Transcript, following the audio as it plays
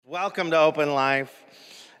Welcome to Open Life.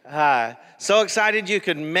 So excited you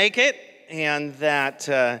could make it and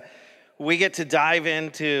that we get to dive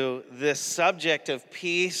into this subject of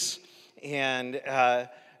peace and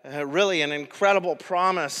really an incredible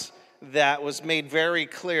promise that was made very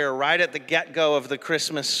clear right at the get-go of the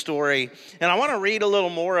Christmas story. And I want to read a little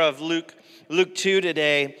more of Luke 2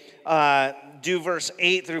 today. Do verse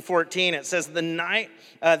 8 through 14. It says,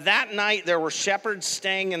 that night there were shepherds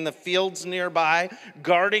staying in the fields nearby,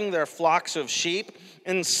 guarding their flocks of sheep.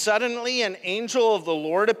 And suddenly an angel of the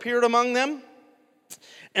Lord appeared among them,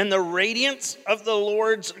 and the radiance of the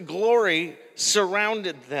Lord's glory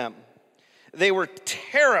surrounded them. They were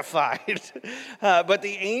terrified, but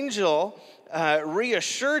the angel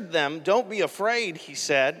reassured them. "Don't be afraid," he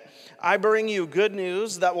said. "I bring you good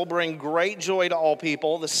news that will bring great joy to all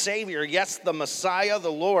people. The Savior, yes, the Messiah,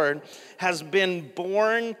 the Lord, has been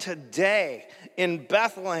born today in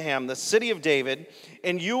Bethlehem, the city of David,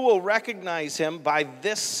 and you will recognize him by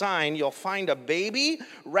this sign. You'll find a baby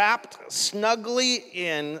wrapped snugly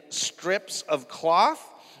in strips of cloth,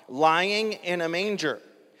 lying in a manger."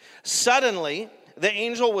 Suddenly, the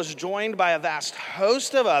angel was joined by a vast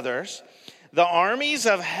host of others, the armies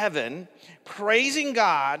of heaven, praising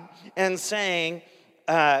God and saying,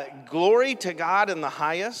 "Glory to God in the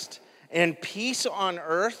highest, and peace on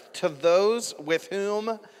earth to those with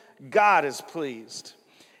whom God is pleased."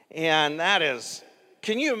 And that is,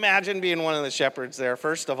 can you imagine being one of the shepherds there?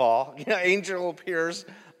 First of all, angel appears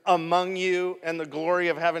among you, and the glory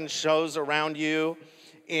of heaven shows around you.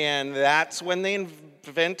 And that's when they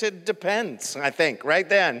invented Depends, I think, right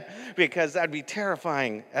then, because that'd be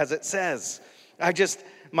terrifying, as it says.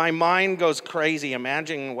 My mind goes crazy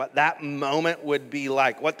imagining what that moment would be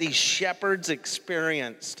like, what these shepherds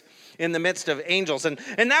experienced in the midst of angels. And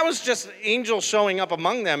that was just angels showing up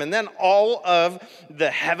among them. And then all of the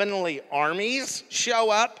heavenly armies show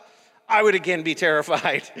up. I would again be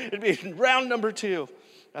terrified. It'd be round number 2.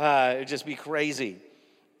 It'd just be crazy.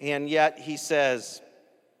 And yet he says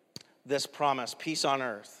this promise, peace on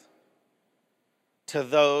earth to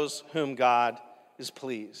those whom God is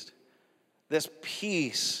pleased. This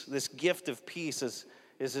peace, this gift of peace is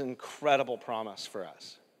an incredible promise for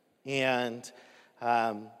us. And,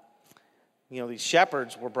 these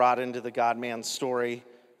shepherds were brought into the God-man story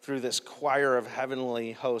through this choir of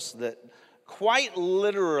heavenly hosts that quite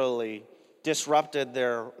literally disrupted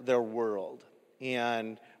their world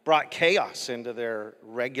and brought chaos into their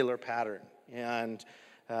regular pattern and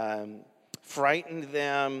frightened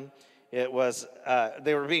them. It was,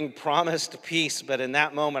 they were being promised peace, but in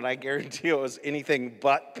that moment, I guarantee it was anything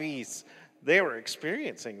but peace they were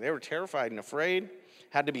experiencing. They were terrified and afraid,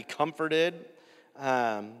 had to be comforted.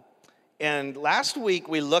 And last week,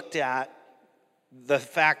 we looked at the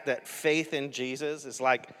fact that faith in Jesus is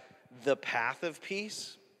like the path of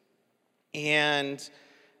peace, and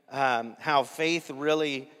how faith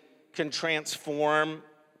really can transform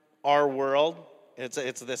our world.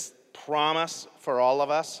 It's this promise for all of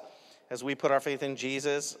us as we put our faith in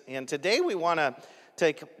Jesus. And today we want to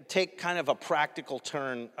take kind of a practical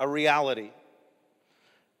turn, a reality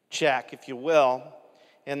check, if you will.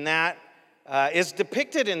 And that is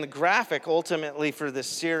depicted in the graphic ultimately for this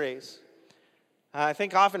series. I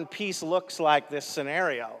think often peace looks like this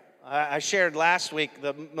scenario. I shared last week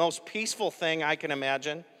the most peaceful thing I can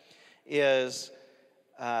imagine is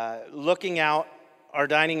looking out our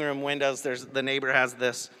dining room windows. The neighbor has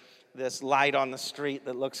this light on the street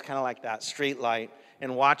that looks kind of like that street light,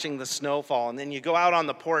 and watching the snow fall. And then you go out on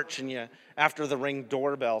the porch, and after the Ring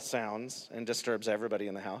doorbell sounds and disturbs everybody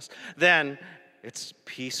in the house, then it's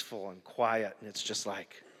peaceful and quiet, and it's just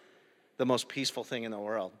like the most peaceful thing in the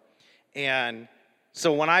world. And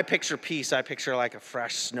so when I picture peace, I picture like a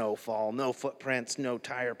fresh snowfall, no footprints, no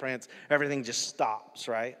tire prints, everything just stops,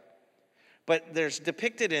 right? But there's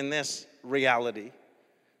depicted in this reality,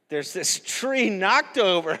 there's this tree knocked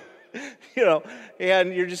over,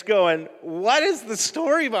 and you're just going, what is the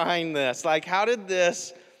story behind this? Like, how did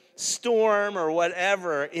this storm or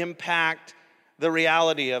whatever impact the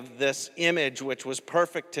reality of this image, which was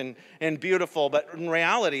perfect and beautiful? But in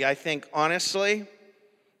reality, I think, honestly,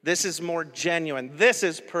 this is more genuine. This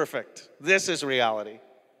is perfect. This is reality.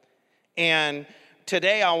 And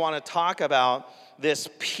today I want to talk about this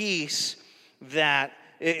peace that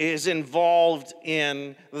is involved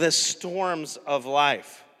in the storms of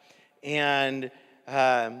life. And,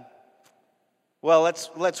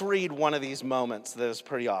 let's read one of these moments that is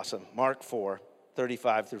pretty awesome. Mark 4,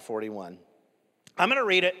 35 through 41. I'm going to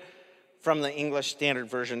read it from the English Standard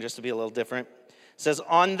Version just to be a little different. It says,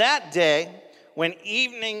 "On that day, when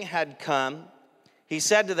evening had come, he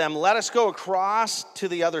said to them, 'Let us go across to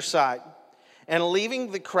the other side.' And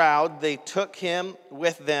leaving the crowd, they took him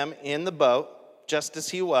with them in the boat, just as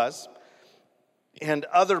he was, and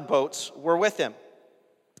other boats were with him.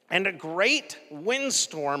 And a great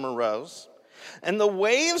windstorm arose, and the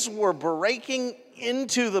waves were breaking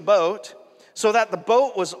into the boat, so that the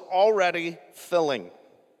boat was already filling.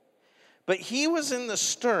 But he was in the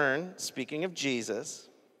stern, speaking of Jesus,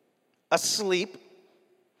 asleep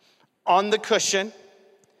on the cushion.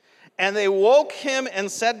 And they woke him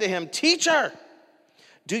and said to him, "Teacher,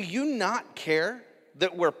 do you not care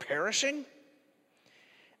that we're perishing?"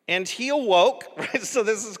 And he awoke, right? So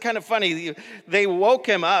this is kind of funny. They woke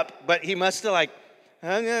him up, but he must have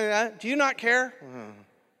do you not care?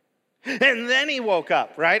 And then he woke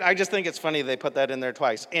up, right? I just think it's funny they put that in there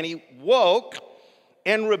twice. And he woke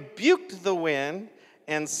and rebuked the wind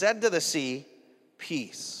and said to the sea,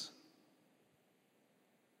 "Peace,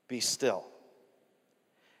 be still."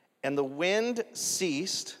 And the wind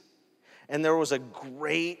ceased, and there was a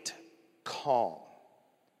great calm.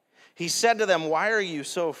 He said to them, "Why are you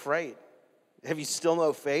so afraid? Have you still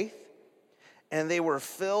no faith?" And they were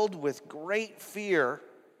filled with great fear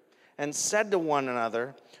and said to one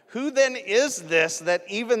another, "Who then is this that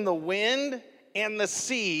even the wind and the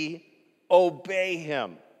sea obey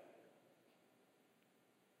him?"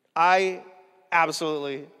 I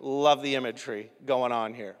absolutely love the imagery going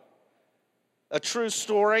on here. A true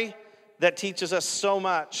story that teaches us so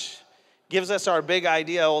much, gives us our big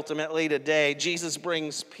idea ultimately today. Jesus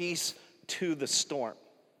brings peace to the storm.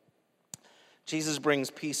 Jesus brings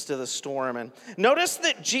peace to the storm. And notice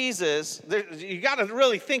that Jesus, you got to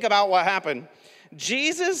really think about what happened.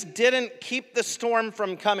 Jesus didn't keep the storm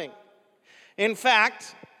from coming. In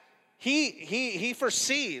fact, he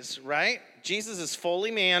foresees, right? Jesus is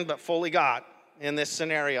fully man, but fully God in this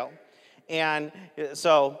scenario. And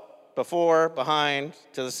so before, behind,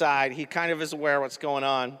 to the side, he kind of is aware of what's going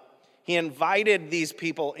on. He invited these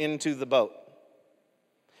people into the boat.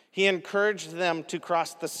 He encouraged them to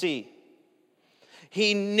cross the sea.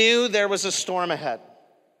 He knew there was a storm ahead.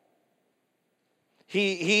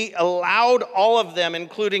 He allowed all of them,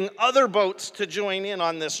 including other boats, to join in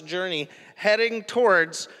on this journey, heading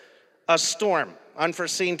towards a storm,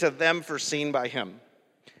 unforeseen to them, foreseen by him.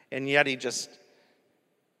 And yet he just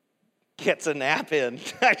gets a nap in.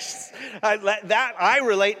 I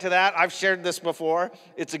relate to that. I've shared this before.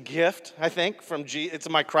 It's a gift, I think, from it's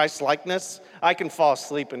my Christ likeness. I can fall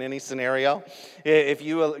asleep in any scenario. If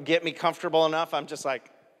you get me comfortable enough, I'm just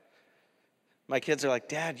like, my kids are like,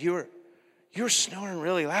 "Dad, you were snoring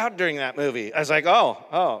really loud during that movie." I was like,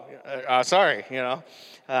 sorry,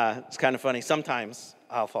 It's kind of funny. Sometimes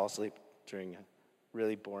I'll fall asleep during a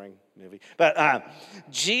really boring movie. But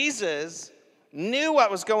Jesus knew what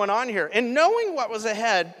was going on here. And knowing what was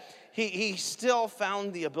ahead, he still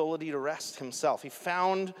found the ability to rest himself. He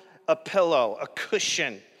found a pillow, a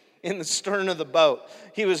cushion in the stern of the boat.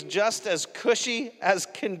 He was just as cushy as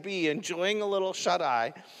can be, enjoying a little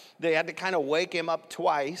shut-eye. They had to kind of wake him up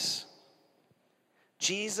twice.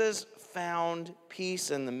 Jesus found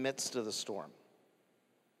peace in the midst of the storm.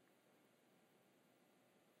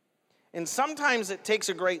 And sometimes it takes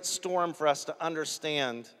a great storm for us to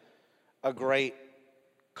understand a great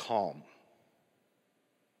calm.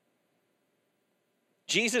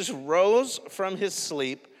 Jesus rose from his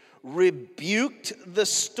sleep, rebuked the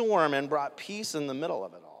storm, and brought peace in the middle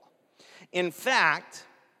of it all. In fact,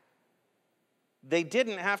 they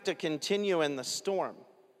didn't have to continue in the storm.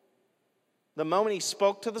 The moment he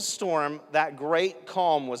spoke to the storm, that great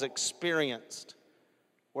calm was experienced,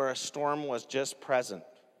 where a storm was just present.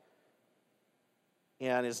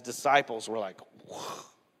 And his disciples were like,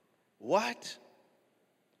 "What?"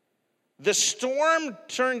 The storm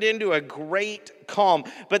turned into a great calm,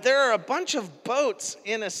 but there are a bunch of boats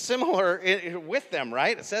in a similar with them,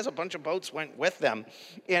 right? It says a bunch of boats went with them.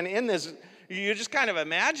 And in this, you just kind of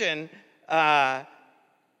imagine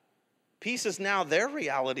peace is now their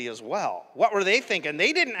reality as well. What were they thinking?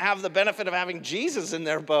 They didn't have the benefit of having Jesus in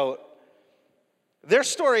their boat. Their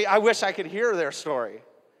story, I wish I could hear their story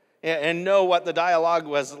and know what the dialogue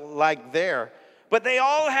was like there. But they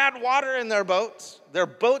all had water in their boats. Their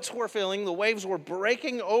boats were filling. The waves were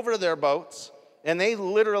breaking over their boats. And they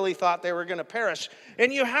literally thought they were going to perish.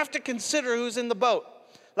 And you have to consider who's in the boat.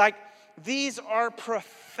 Like, these are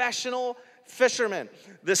professional fishermen.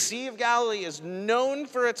 The Sea of Galilee is known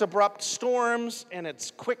for its abrupt storms and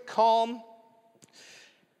its quick calm.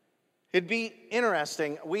 It'd be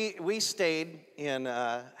interesting. We stayed in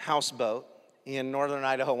a houseboat. in northern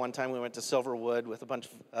Idaho. One time we went to Silverwood with a bunch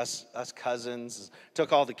of us cousins,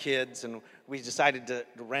 took all the kids, and we decided to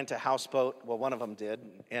rent a houseboat. Well, one of them did,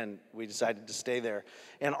 and we decided to stay there.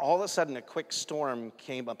 And all of a sudden, a quick storm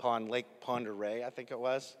came upon Lake Pend Oreille, I think it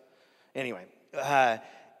was. Anyway,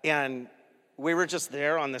 and we were just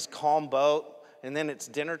there on this calm boat, and then it's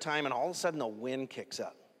dinner time, and all of a sudden, the wind kicks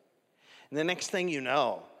up. And the next thing you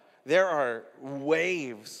know, there are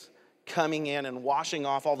waves coming in and washing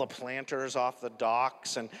off all the planters off the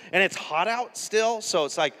docks, and it's hot out still, so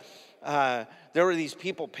it's like there were these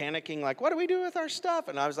people panicking, like, what do we do with our stuff?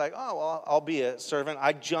 And I was like, oh, well, I'll be a servant.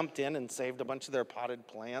 I jumped in and saved a bunch of their potted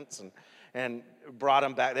plants and brought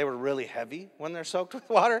them back. They were really heavy when they're soaked with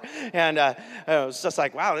water, and it was just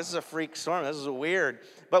like, wow, this is a freak storm. This is weird.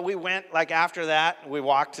 But we went, like, after that, we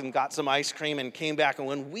walked and got some ice cream and came back, and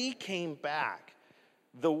when we came back,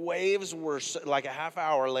 the waves were, like a half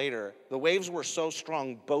hour later, the waves were so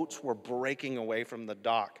strong, boats were breaking away from the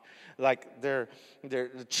dock. Like the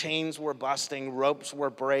chains were busting, ropes were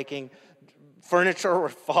breaking, furniture were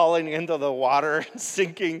falling into the water,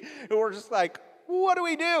 sinking. And we're just like, what do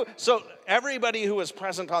we do? So everybody who was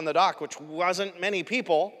present on the dock, which wasn't many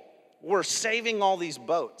people, were saving all these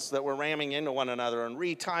boats that were ramming into one another and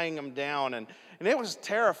retying them down. And it was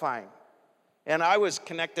terrifying. And I was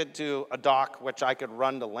connected to a dock which I could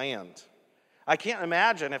run to land. I can't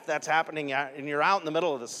imagine if that's happening and you're out in the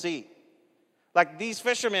middle of the sea. Like, these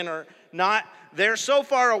fishermen are not, they're so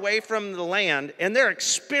far away from the land, and they're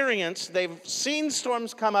experienced. They've seen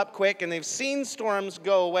storms come up quick, and they've seen storms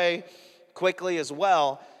go away quickly as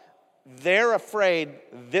well. They're afraid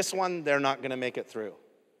this one, they're not going to make it through.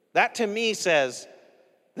 That to me says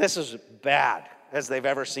this is bad as they've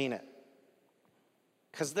ever seen it.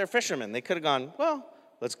 Because they're fishermen. They could have gone, well,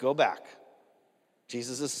 let's go back.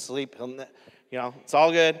 Jesus is asleep. It's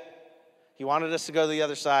all good. He wanted us to go to the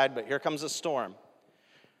other side, but here comes a storm.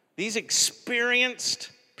 These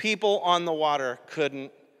experienced people on the water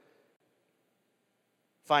couldn't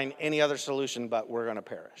find any other solution but we're going to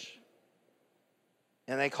perish.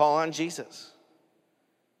 And they call on Jesus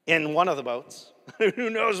in one of the boats. Who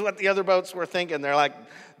knows what the other boats were thinking? They're like,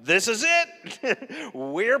 this is it.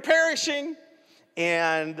 We're perishing.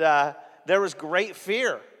 And there was great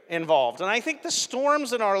fear involved. And I think the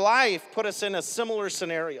storms in our life put us in a similar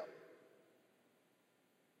scenario.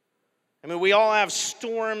 I mean, we all have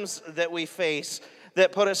storms that we face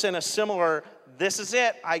that put us in a similar, this is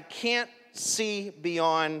it. I can't see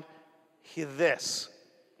beyond this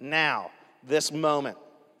now, this moment.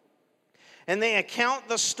 And they account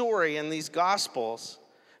the story in these Gospels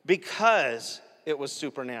because it was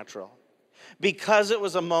supernatural. Because it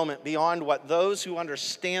was a moment beyond what those who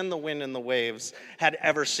understand the wind and the waves had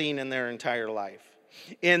ever seen in their entire life.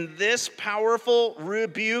 In this powerful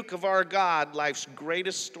rebuke of our God, life's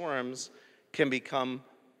greatest storms can become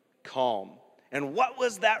calm. And what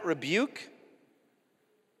was that rebuke?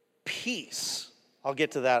 Peace. I'll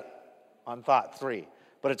get to that on thought 3.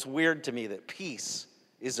 But it's weird to me that peace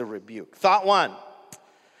is a rebuke. Thought 1.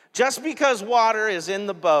 Just because water is in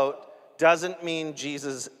the boat doesn't mean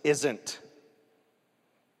Jesus isn't.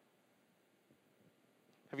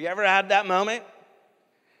 Have you ever had that moment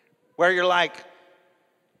where you're like,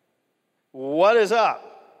 what is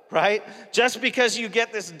up, right? Just because you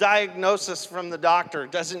get this diagnosis from the doctor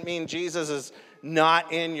doesn't mean Jesus is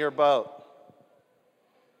not in your boat.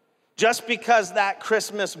 Just because that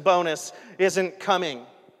Christmas bonus isn't coming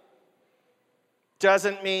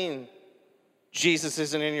doesn't mean Jesus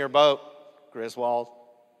isn't in your boat, Griswold.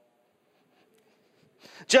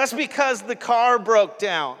 Just because the car broke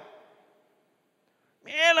down.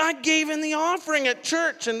 Man, I gave in the offering at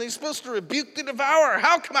church and they're supposed to rebuke the devourer.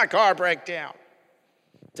 How can my car break down?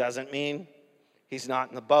 Doesn't mean he's not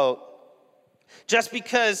in the boat. Just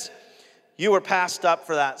because you were passed up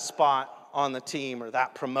for that spot on the team or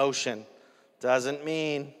that promotion doesn't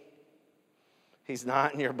mean he's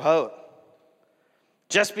not in your boat.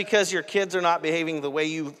 Just because your kids are not behaving the way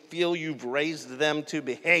you feel you've raised them to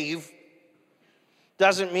behave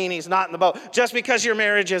doesn't mean he's not in the boat. Just because your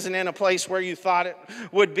marriage isn't in a place where you thought it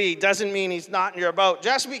would be doesn't mean he's not in your boat.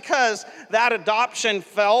 Just because that adoption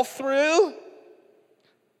fell through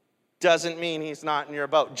doesn't mean he's not in your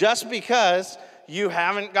boat. Just because you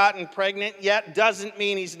haven't gotten pregnant yet doesn't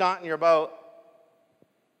mean he's not in your boat.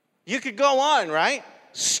 You could go on, right?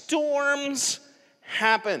 Storms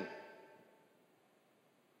happen.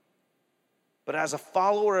 But as a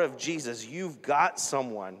follower of Jesus, you've got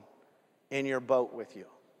someone in your boat with you.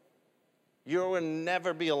 You will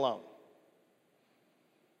never be alone.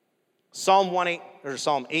 Psalm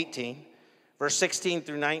 18, verse 16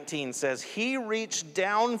 through 19 says, "He reached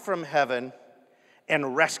down from heaven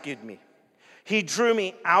and rescued me. He drew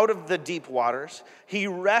me out of the deep waters. He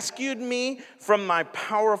rescued me from my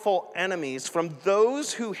powerful enemies, from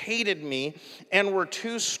those who hated me and were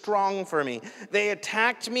too strong for me. They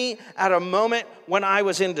attacked me at a moment when I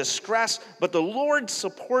was in distress, but the Lord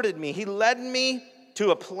supported me. He led me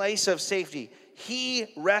to a place of safety.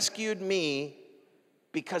 He rescued me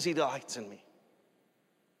because he delights in me.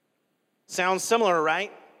 Sounds similar,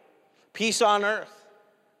 right? Peace on earth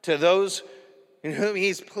to those in whom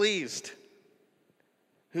he's pleased,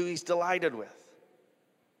 who he's delighted with.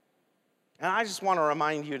 And I just want to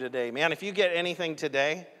remind you today, man, if you get anything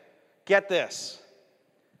today, get this.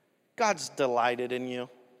 God's delighted in you.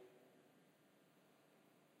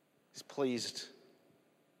 He's pleased.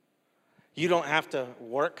 You don't have to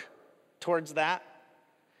work towards that.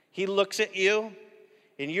 He looks at you,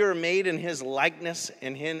 and you're made in his likeness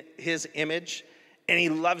and in his image, and he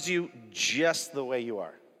loves you just the way you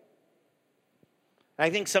are. I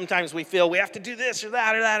think sometimes we feel we have to do this or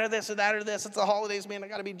that or that or this or that or this. It's the holidays, man. I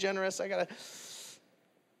got to be generous.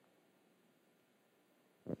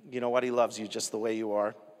 You know what? He loves you just the way you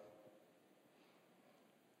are.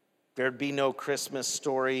 There'd be no Christmas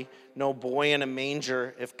story, no boy in a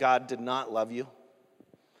manger if God did not love you.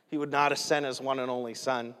 He would not have sent his one and only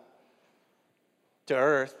Son to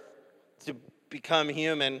earth to become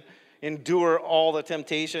human, endure all the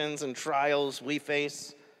temptations and trials we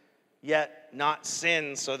face, yet not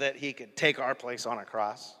sin, so that he could take our place on a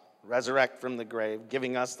cross, resurrect from the grave,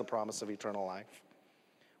 giving us the promise of eternal life.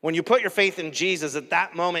 When you put your faith in Jesus, at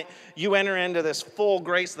that moment, you enter into this full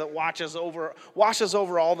grace that washes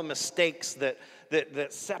over all the mistakes that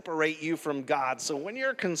separate you from God. So when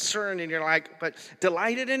you're concerned and you're like, but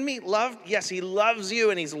delighted in me, loved? Yes, he loves you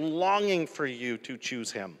and he's longing for you to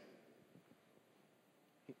choose him.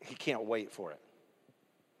 He can't wait for it.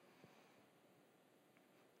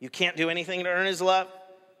 You can't do anything to earn his love.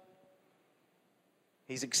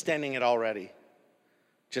 He's extending it already.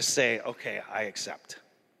 Just say, okay, I accept.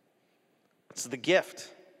 It's the gift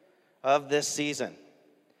of this season.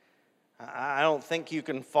 I don't think you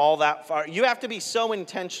can fall that far. You have to be so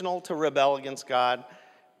intentional to rebel against God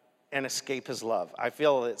and escape his love. I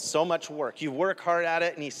feel it's so much work. You work hard at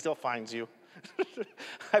it and he still finds you.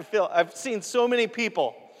 I've seen so many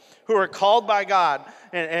people who are called by God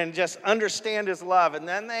and just understand his love, and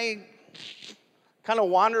then they kind of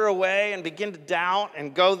wander away and begin to doubt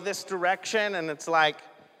and go this direction, and it's like,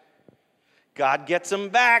 God gets them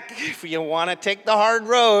back. If you want to take the hard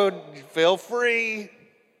road, feel free.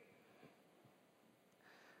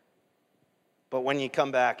 But when you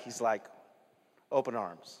come back, he's like, open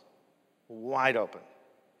arms, wide open,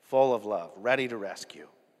 full of love, ready to rescue.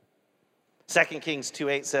 2 Kings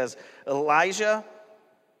 2:8 says, Elijah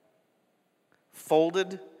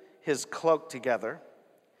folded his cloak together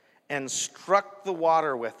and struck the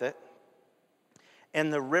water with it,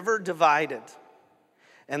 and the river divided,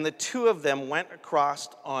 and the two of them went across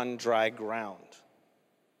on dry ground.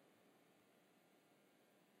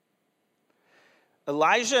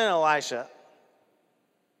 Elijah and Elisha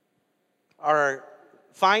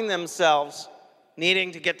find themselves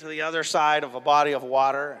needing to get to the other side of a body of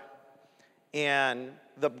water, and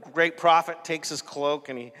the great prophet takes his cloak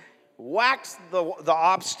and he whacks the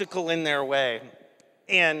obstacle in their way,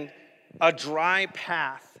 and a dry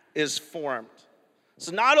path is formed.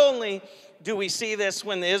 So not only do we see this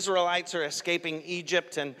when the Israelites are escaping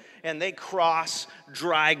Egypt and they cross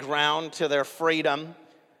dry ground to their freedom,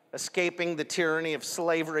 escaping the tyranny of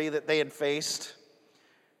slavery that they had faced,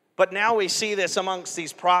 but now we see this amongst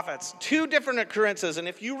these prophets. Two different occurrences, and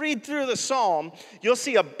if you read through the psalm, you'll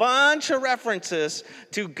see a bunch of references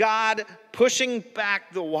to God pushing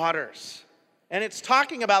back the waters. And it's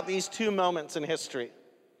talking about these two moments in history.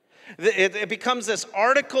 It becomes this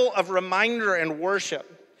article of reminder and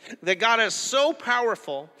worship that God is so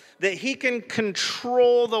powerful that he can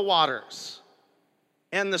control the waters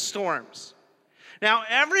and the storms. Now,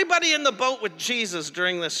 everybody in the boat with Jesus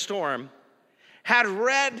during this storm had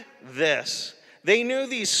read this. They knew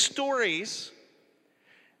these stories.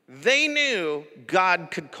 They knew God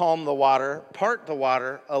could calm the water, part the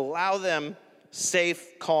water, allow them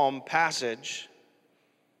safe, calm passage.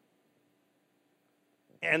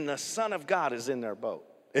 And the Son of God is in their boat.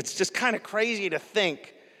 It's just kind of crazy to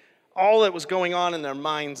think all that was going on in their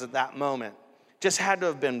minds at that moment. Just had to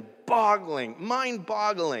have been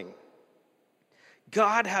mind-boggling.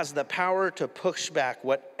 God has the power to push back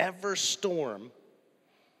whatever storm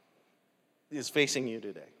is facing you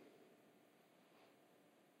today.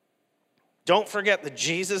 Don't forget that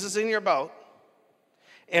Jesus is in your boat,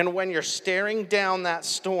 and when you're staring down that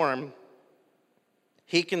storm,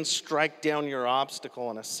 he can strike down your obstacle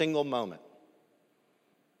in a single moment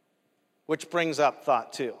Which brings up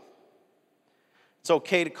thought two. It's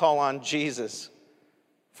okay to call on Jesus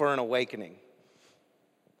for an awakening.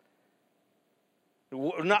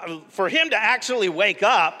 Not for him to actually wake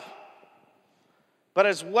up, but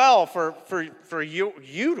as well for you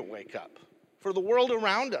to wake up, for the world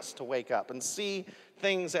around us to wake up and see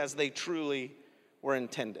things as they truly were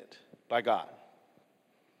intended by God.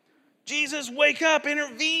 Jesus, wake up,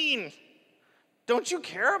 intervene. Don't you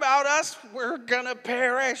care about us? We're gonna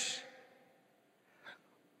perish.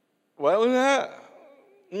 Well, and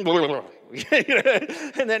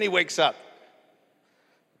then he wakes up.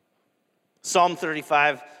 Psalm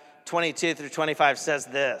 35, 22 through 25 says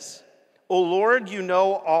this, O Lord, you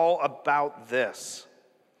know all about this.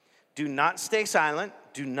 Do not stay silent.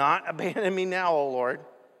 Do not abandon me now, O Lord.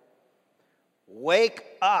 Wake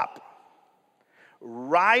up.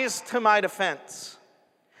 Rise to my defense.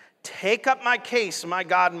 Take up my case, my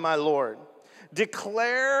God and my Lord.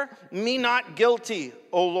 Declare me not guilty,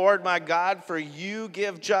 O Lord my God, for you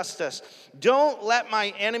give justice. Don't let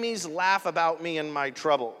my enemies laugh about me in my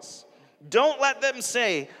troubles. Don't let them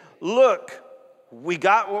say, look, we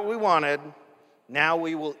got what we wanted. Now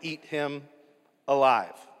we will eat him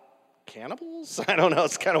alive. Cannibals? I don't know.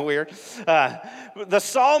 It's kind of weird. The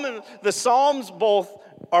Psalms both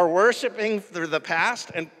are worshiping through the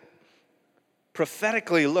past and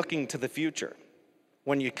prophetically looking to the future.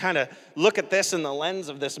 When you kind of look at this in the lens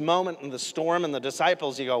of this moment and the storm and the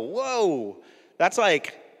disciples, you go, whoa, that's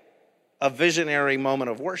like a visionary moment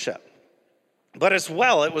of worship. But as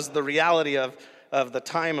well, it was the reality of the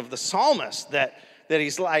time of the psalmist that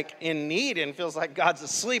he's like in need and feels like God's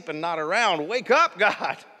asleep and not around. Wake up,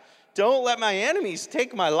 God. Don't let my enemies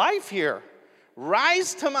take my life here.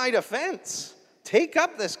 Rise to my defense. Take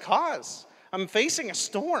up this cause. I'm facing a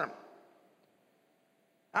storm.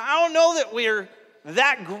 I don't know that we're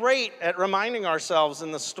that great at reminding ourselves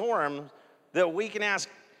in the storm that we can ask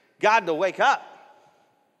God to wake up.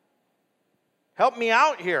 Help me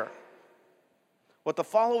out here. What the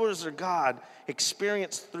followers of God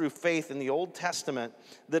experienced through faith in the Old Testament,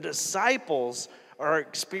 the disciples are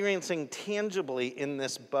experiencing tangibly in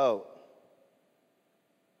this boat.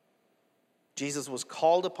 Jesus was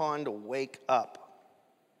called upon to wake up,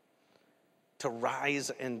 to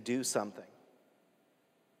rise and do something.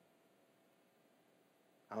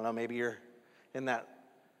 I don't know, maybe you're in that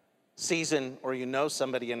season or you know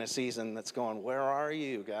somebody in a season that's going, where are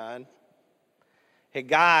you, God? Hey,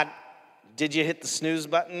 God, did you hit the snooze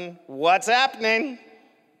button? What's happening?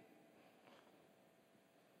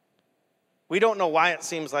 We don't know why it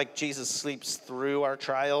seems like Jesus sleeps through our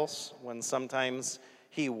trials when sometimes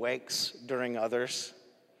he wakes during others.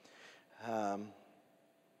 In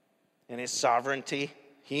his sovereignty,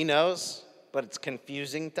 he knows, but it's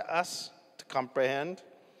confusing to us to comprehend.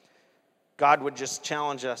 God would just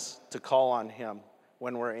challenge us to call on him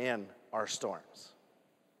when we're in our storms.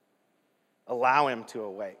 Allow him to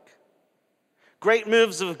awake. Great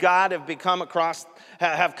moves of God have come across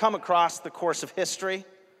the course of history.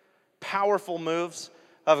 Powerful moves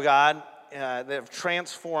of God that have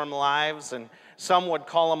transformed lives, and some would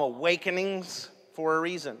call them awakenings for a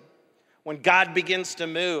reason. When God begins to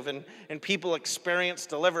move and people experience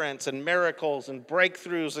deliverance and miracles and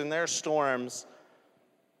breakthroughs in their storms,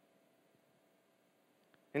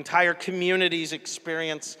 entire communities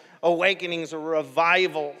experience awakenings or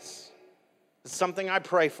revivals. It's something I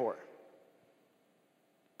pray for.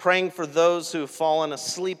 Praying for those who have fallen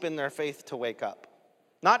asleep in their faith to wake up.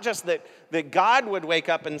 Not just that God would wake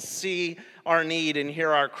up and see our need and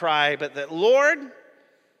hear our cry, but that, Lord,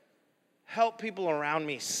 help people around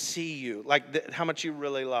me see you, like how much you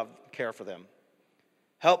really love, care for them.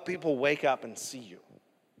 Help people wake up and see you.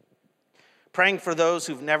 Praying for those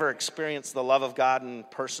who've never experienced the love of God in a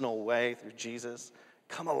personal way through Jesus.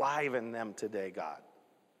 Come alive in them today, God.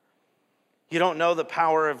 You don't know the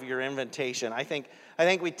power of your invitation. I think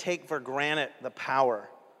we take for granted the power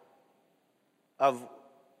of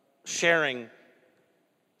sharing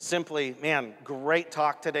simply, man, great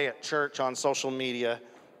talk today at church on social media,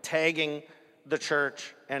 tagging the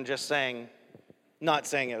church and just saying, not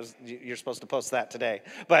saying you're supposed to post that today,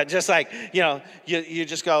 but just like, you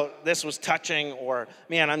just go, this was touching, or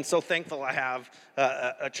man, I'm so thankful I have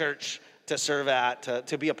a church to serve at,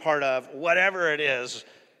 to be a part of, whatever it is.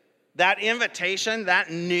 That invitation,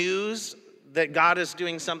 that news that God is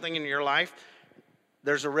doing something in your life,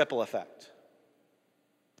 there's a ripple effect.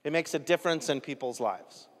 It makes a difference in people's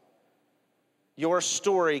lives. Your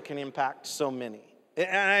story can impact so many.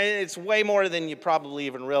 And it's way more than you probably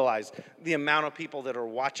even realize, the amount of people that are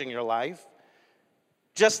watching your life.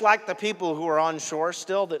 Just like the people who are on shore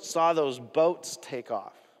still that saw those boats take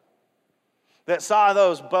off. That saw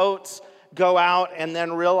those boats go out and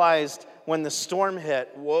then realized when the storm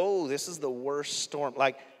hit, whoa, this is the worst storm.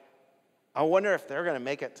 Like, I wonder if they're going to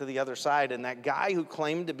make it to the other side. And that guy who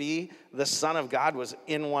claimed to be the Son of God was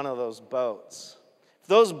in one of those boats. If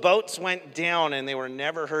those boats went down and they were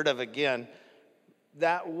never heard of again,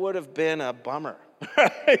 that would have been a bummer.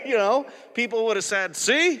 You know, people would have said,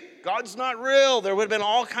 see, God's not real. There would have been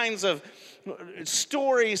all kinds of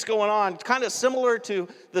stories going on, kind of similar to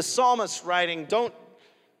the psalmist writing, don't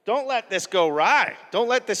let this go right. Don't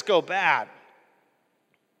let this go bad.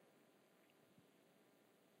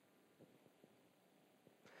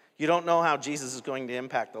 You don't know how Jesus is going to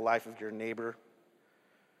impact the life of your neighbor,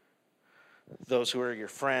 those who are your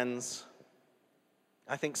friends.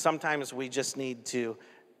 I think sometimes we just need to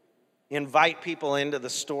invite people into the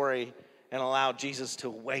story and allow Jesus to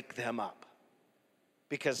wake them up,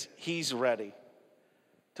 because he's ready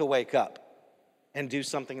to wake up and do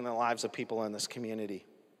something in the lives of people in this community.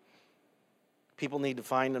 People need to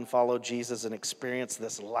find and follow Jesus and experience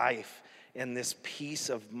this life and this peace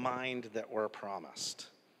of mind that we're promised.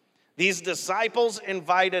 These disciples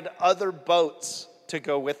invited other boats to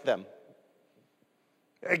go with them.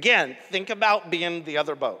 Again, think about being the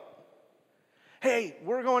other boat. Hey,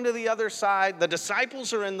 we're going to the other side. The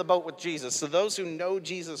disciples are in the boat with Jesus. So those who know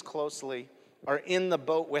Jesus closely are in the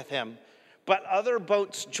boat with him. But other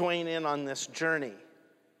boats join in on this journey.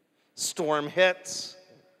 Storm hits.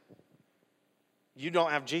 You don't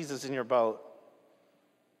have Jesus in your boat.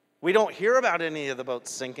 We don't hear about any of the boats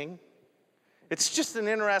sinking. It's just an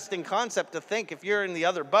interesting concept to think if you're in the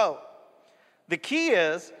other boat. The key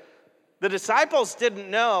is the disciples didn't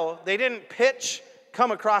know. They didn't pitch,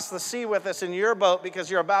 come across the sea with us in your boat because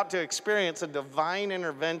you're about to experience a divine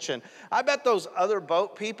intervention. I bet those other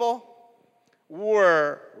boat people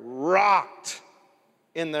were rocked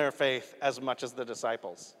in their faith as much as the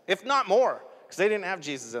disciples, if not more, because they didn't have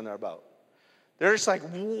Jesus in their boat. They're just like,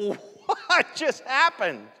 what just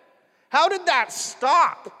happened? How did that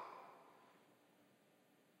stop?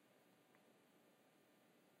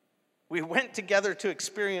 We went together to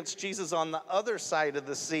experience Jesus on the other side of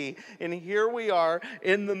the sea, and here we are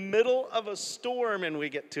in the middle of a storm, and we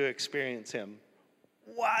get to experience him.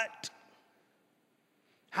 What?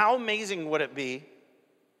 How amazing would it be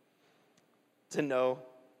to know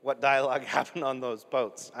what dialogue happened on those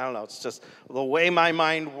boats? I don't know, it's just the way my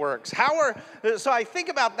mind works. So I think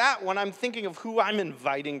about that when I'm thinking of who I'm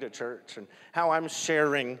inviting to church and how I'm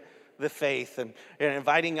sharing the faith and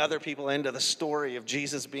inviting other people into the story of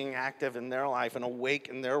Jesus being active in their life and awake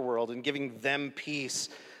in their world and giving them peace.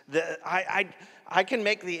 I can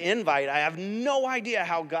make the invite. I have no idea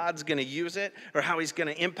how God's going to use it or how he's going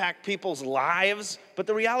to impact people's lives, but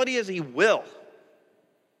the reality is he will.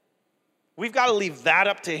 We've got to leave that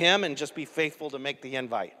up to him and just be faithful to make the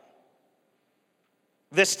invite.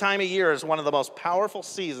 This time of year is one of the most powerful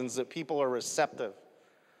seasons that people are receptive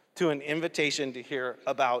to an invitation to hear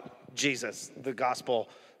about Jesus, the gospel,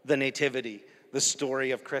 the nativity, the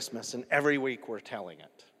story of Christmas. And every week we're telling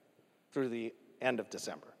it through the end of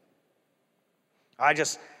December. I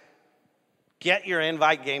just get your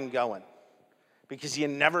invite game going, because you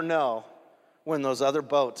never know when those other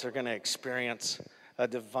boats are going to experience a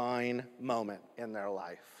divine moment in their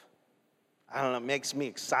life. I don't know, it makes me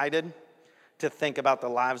excited to think about the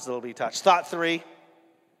lives that will be touched. Thought 3.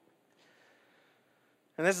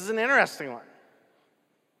 And this is an interesting one.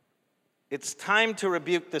 It's time to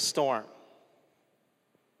rebuke the storm.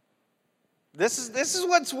 This is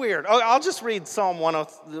what's weird. Oh, I'll just read Psalm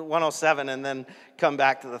 107 and then come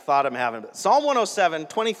back to the thought I'm having. But Psalm 107,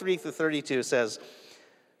 23 through 32 says,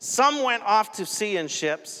 some went off to sea in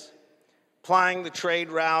ships, plying the trade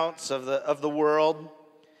routes of the world.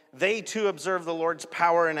 They too observed the Lord's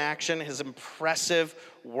power in action, his impressive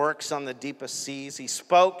works on the deepest seas. He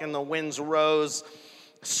spoke and the winds rose,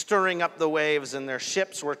 stirring up the waves, and their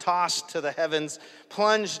ships were tossed to the heavens,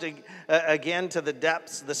 plunged again to the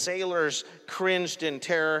depths. The sailors cringed in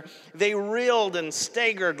terror. They reeled and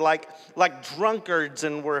staggered like drunkards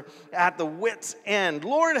and were at the wits' end.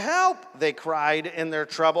 Lord, help, they cried in their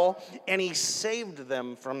trouble, and he saved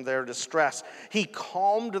them from their distress. He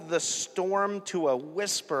calmed the storm to a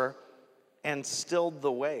whisper and stilled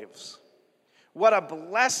the waves. What a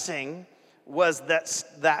blessing was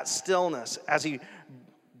that stillness as he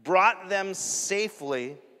brought them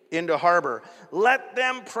safely into harbor. Let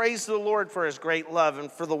them praise the Lord for his great love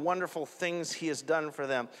and for the wonderful things he has done for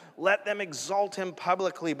them. Let them exalt him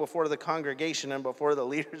publicly before the congregation and before the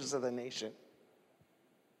leaders of the nation.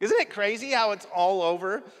 Isn't it crazy how it's all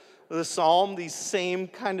over the psalm, these same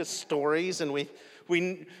kind of stories? And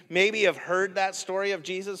we maybe have heard that story of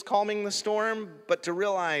Jesus calming the storm, but to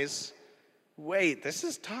realize wait, this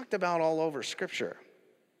is talked about all over Scripture.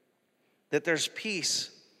 That there's peace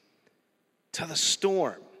to the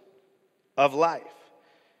storm of life.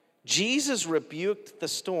 Jesus rebuked the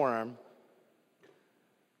storm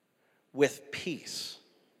with peace.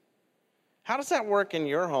 How does that work in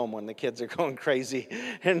your home when the kids are going crazy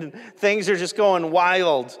and things are just going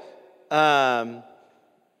wild? I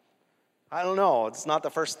don't know. It's not the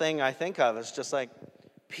first thing I think of. It's just like,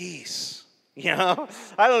 peace. You know?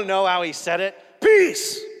 I don't know how he said it.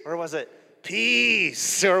 Peace! Or was it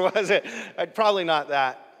peace? Or was it? Probably not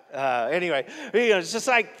that. Anyway, it's just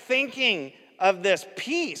like thinking of this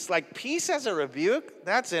peace. Like peace as a rebuke?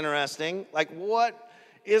 That's interesting. Like what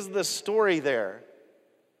is the story there?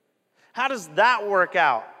 How does that work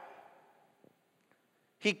out?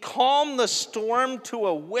 He calmed the storm to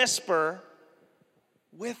a whisper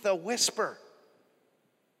with a whisper.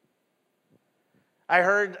 I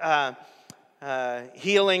heard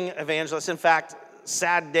healing evangelists. In fact,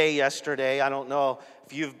 sad day yesterday. I don't know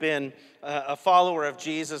if you've been a follower of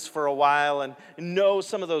Jesus for a while and know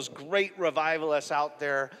some of those great revivalists out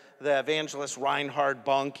there. The evangelist Reinhard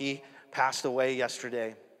Bonnke passed away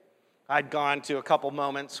yesterday. I'd gone to a couple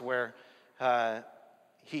moments where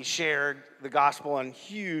he shared the gospel in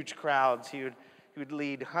huge crowds. He would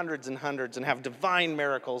lead hundreds and hundreds and have divine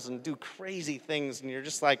miracles and do crazy things. And you're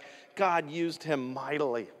just like, God used him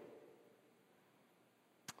mightily.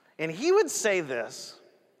 And he would say this.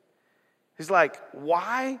 He's like,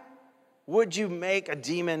 why would you make a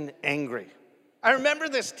demon angry? I remember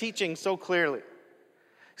this teaching so clearly.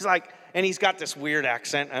 He's like, and he's got this weird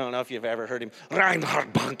accent. I don't know if you've ever heard him.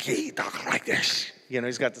 Reinhard Bonnke talk like this. You know,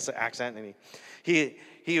 he's got this accent, and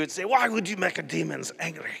he would say, why would you make a demon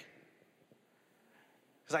angry?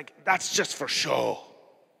 He's like, that's just for show.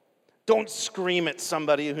 Don't scream at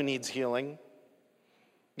somebody who needs healing.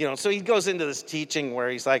 You know, so he goes into this teaching where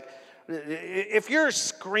he's like, if you're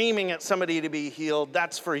screaming at somebody to be healed,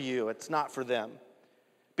 that's for you. It's not for them.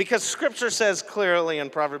 Because Scripture says clearly in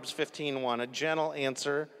Proverbs 15:1, a gentle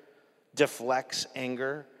answer deflects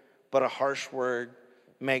anger, but a harsh word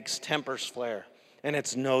makes tempers flare. And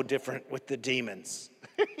it's no different with the demons.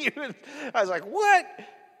 I was like, what?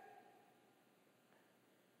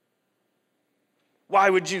 Why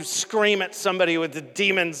would you scream at somebody with the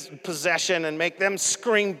demon's possession and make them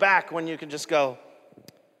scream back when you can just go,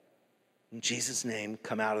 in Jesus' name,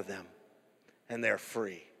 come out of them, and they're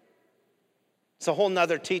free? It's a whole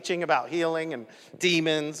nother teaching about healing and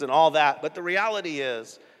demons and all that. But the reality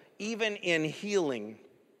is, even in healing,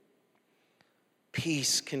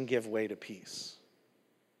 peace can give way to peace.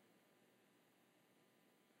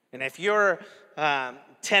 And if your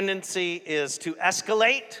tendency is to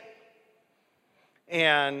escalate,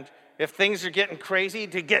 and if things are getting crazy,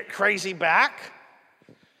 to get crazy back,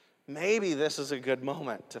 maybe this is a good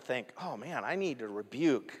moment to think, oh man, I need to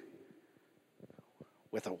rebuke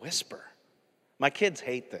with a whisper. My kids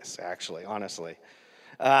hate this, actually, honestly,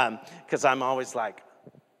 because I'm always like,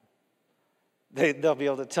 they'll be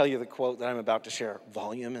able to tell you the quote that I'm about to share.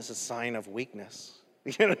 Volume is a sign of weakness.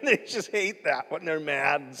 You know, they just hate that when they're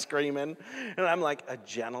mad and screaming. And I'm like, a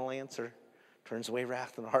gentle answer turns away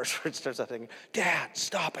wrath, and a harsh word starts out thinking, Dad,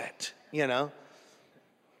 stop it, you know.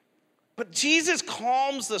 But Jesus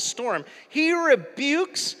calms the storm. He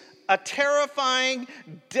rebukes a terrifying,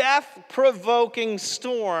 death-provoking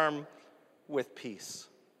storm with peace.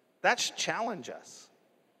 That should challenge us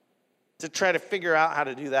to try to figure out how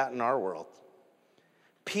to do that in our world.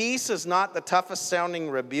 Peace is not the toughest sounding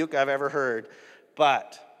rebuke I've ever heard,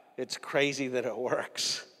 but it's crazy that it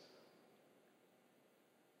works.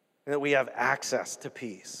 And that we have access to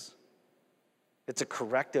peace. It's a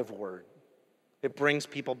corrective word. It brings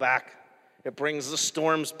people back. It brings the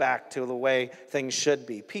storms back to the way things should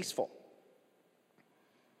be, peaceful.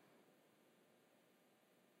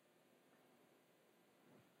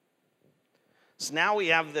 So now we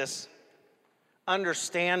have this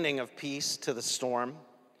understanding of peace to the storm.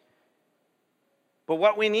 But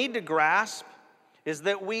what we need to grasp is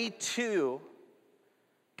that we too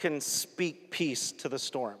can speak peace to the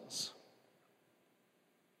storms.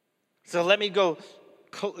 So let me go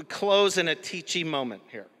close in a teachy moment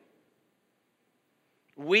here.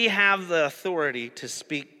 We have the authority to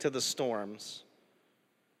speak to the storms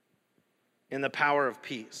in the power of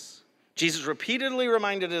peace. Jesus repeatedly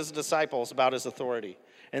reminded his disciples about his authority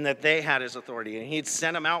and that they had his authority, and he'd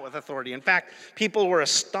sent them out with authority. In fact, people were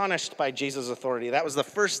astonished by Jesus' authority. That was the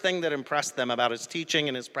first thing that impressed them about his teaching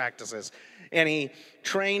and his practices. And he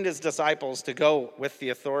trained his disciples to go with the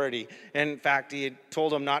authority. In fact, he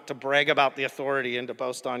told them not to brag about the authority and to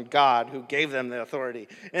boast on God who gave them the authority.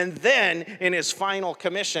 And then in his final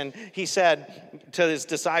commission, he said to his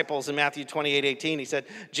disciples in Matthew 28:18, he said,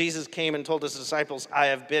 Jesus came and told his disciples, I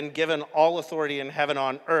have been given all authority in heaven and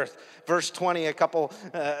on earth. Verse 20, a couple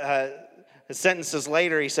sentences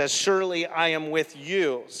later, he says, surely I am with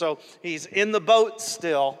you. So he's in the boat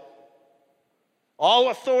still.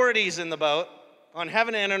 All authorities in the boat, on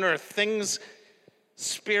heaven and on earth, things,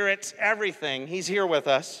 spirits, everything. He's here with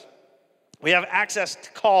us. We have access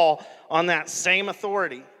to call on that same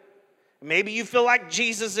authority. Maybe you feel like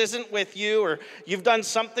Jesus isn't with you or you've done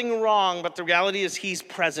something wrong, but the reality is he's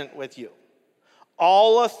present with you.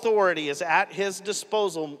 All authority is at his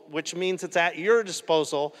disposal, which means it's at your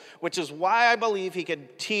disposal, which is why I believe he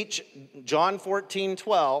could teach John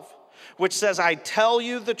 14:12, which says, I tell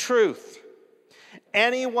you the truth.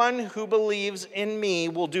 Anyone who believes in me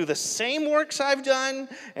will do the same works I've done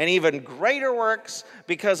and even greater works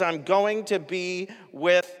because I'm going to be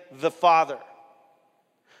with the Father.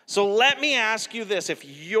 So let me ask you this. If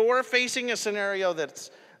you're facing a scenario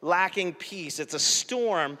that's lacking peace, it's a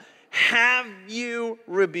storm, have you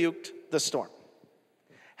rebuked the storm?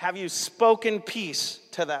 Have you spoken peace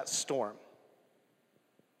to that storm?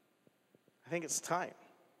 I think it's time.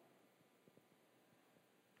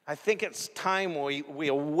 I think it's time we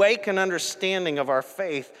awake an understanding of our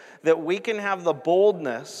faith that we can have the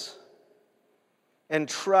boldness and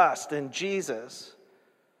trust in Jesus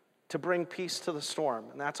to bring peace to the storm.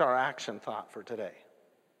 And that's our action thought for today.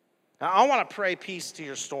 Now, I want to pray peace to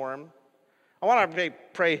your storm. I want to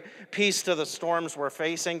pray peace to the storms we're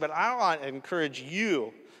facing, but I want to encourage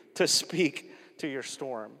you to speak to your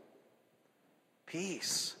storm.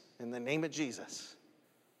 Peace in the name of Jesus.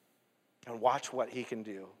 And watch what he can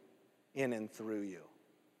do in and through you.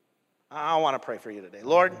 I want to pray for you today.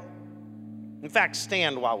 Lord, in fact,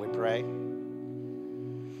 stand while we pray.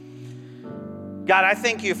 God, I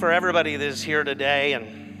thank you for everybody that is here today,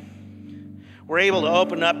 and we're able to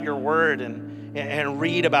open up your word and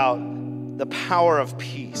read about the power of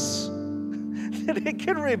peace. That it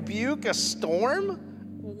can rebuke a storm?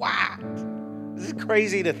 Wow. This is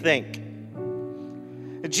crazy to think.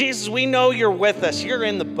 Jesus, we know you're with us. You're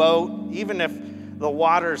in the boat, even if the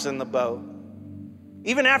water's in the boat.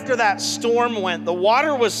 Even after that storm went, the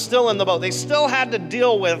water was still in the boat. They still had to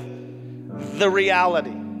deal with the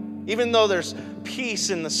reality. Even though there's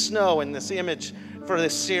peace in the snow in this image for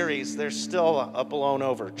this series, there's still a blown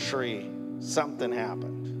over tree. Something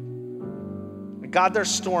happened. God,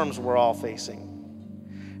 there's storms we're all facing.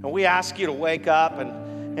 And we ask you to wake up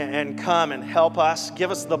and come and help us.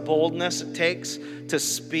 Give us the boldness it takes to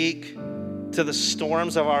speak to the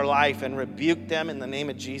storms of our life and rebuke them in the name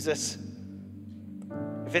of Jesus.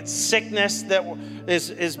 If it's sickness that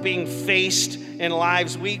is being faced in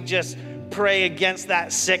lives, we just pray against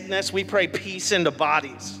that sickness. We pray peace into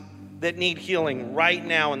bodies that need healing right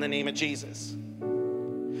now in the name of Jesus.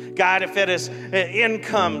 God, if it is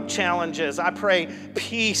income challenges, I pray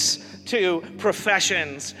peace to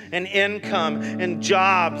professions and income and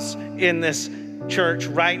jobs in this church.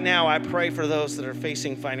 Right now, I pray for those that are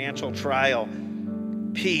facing financial trial.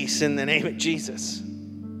 Peace in the name of Jesus.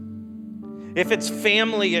 If it's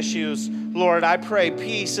family issues, Lord, I pray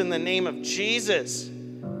peace in the name of Jesus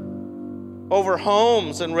over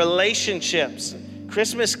homes and relationships.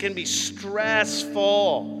 Christmas can be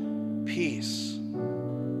stressful. Peace.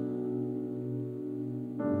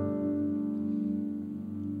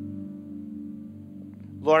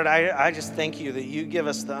 Lord, I just thank you that you give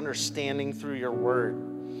us the understanding through your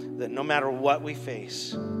word that no matter what we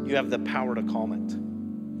face, you have the power to calm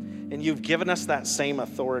it. And you've given us that same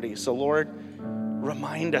authority. So, Lord,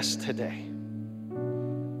 remind us today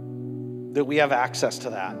that we have access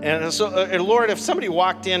to that. And so, Lord, if somebody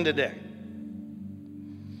walked in today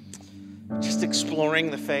just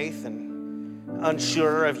exploring the faith and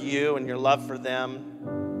unsure of you and your love for them,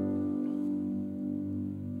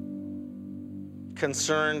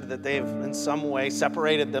 concerned that they've in some way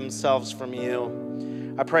separated themselves from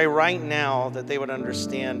you, I pray right now that they would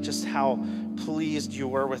understand just how pleased you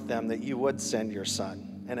were with them, that you would send your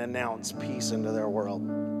son and announce peace into their world.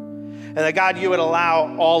 And that, God, you would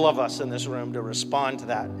allow all of us in this room to respond to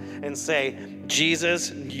that and say,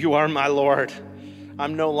 Jesus, you are my Lord.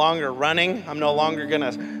 I'm no longer running. I'm no longer going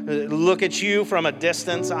to look at you from a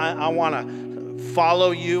distance. I want to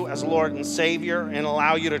follow you as Lord and Savior and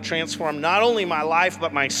allow you to transform not only my life,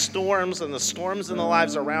 but my storms and the storms in the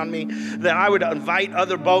lives around me, that I would invite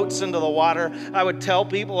other boats into the water. I would tell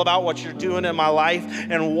people about what you're doing in my life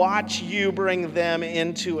and watch you bring them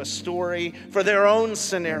into a story for their own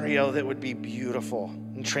scenario that would be beautiful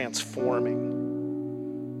and transforming.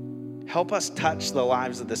 Help us touch the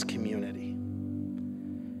lives of this community.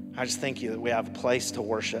 I just thank you that we have a place to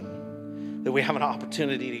worship, that we have an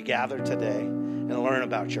opportunity to gather today and learn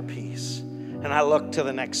about your peace. And I look to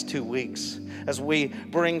the next 2 weeks as we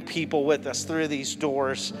bring people with us through these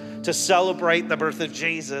doors to celebrate the birth of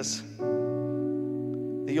Jesus,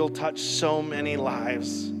 that you'll touch so many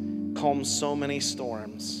lives, calm so many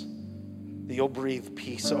storms, that you'll breathe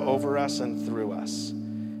peace over us and through us.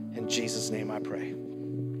 In Jesus' name I pray.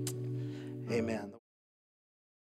 Amen.